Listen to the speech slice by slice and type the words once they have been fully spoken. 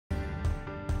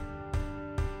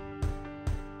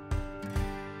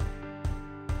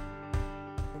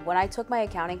When I took my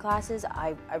accounting classes,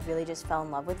 I really just fell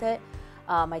in love with it.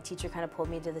 My teacher kind of pulled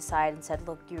me to the side and said,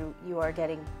 look, you are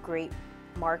getting great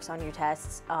marks on your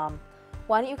tests.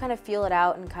 Why don't you kind of feel it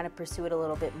out and kind of pursue it a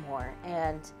little bit more?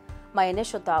 And my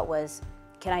initial thought was,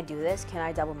 can I do this? Can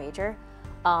I double major?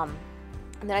 And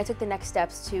then I took the next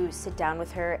steps to sit down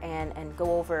with her and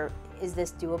go over, is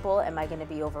this doable? Am I going to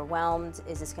be overwhelmed?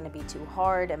 Is this going to be too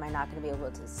hard? Am I not going to be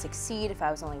able to succeed if I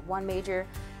was only one major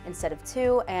instead of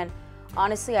two? And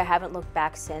honestly, I haven't looked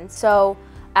back since. So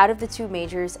out of the two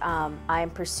majors, I'm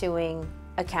pursuing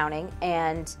accounting,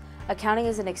 and accounting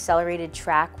is an accelerated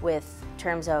track with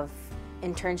terms of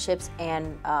internships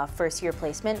and first year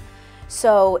placement.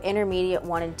 So intermediate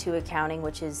 1 and 2 accounting,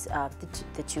 which is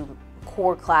the two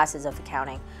core classes of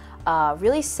accounting,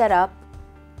 really set up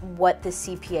what the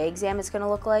CPA exam is going to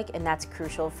look like, and that's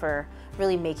crucial for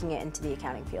really making it into the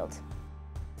accounting field.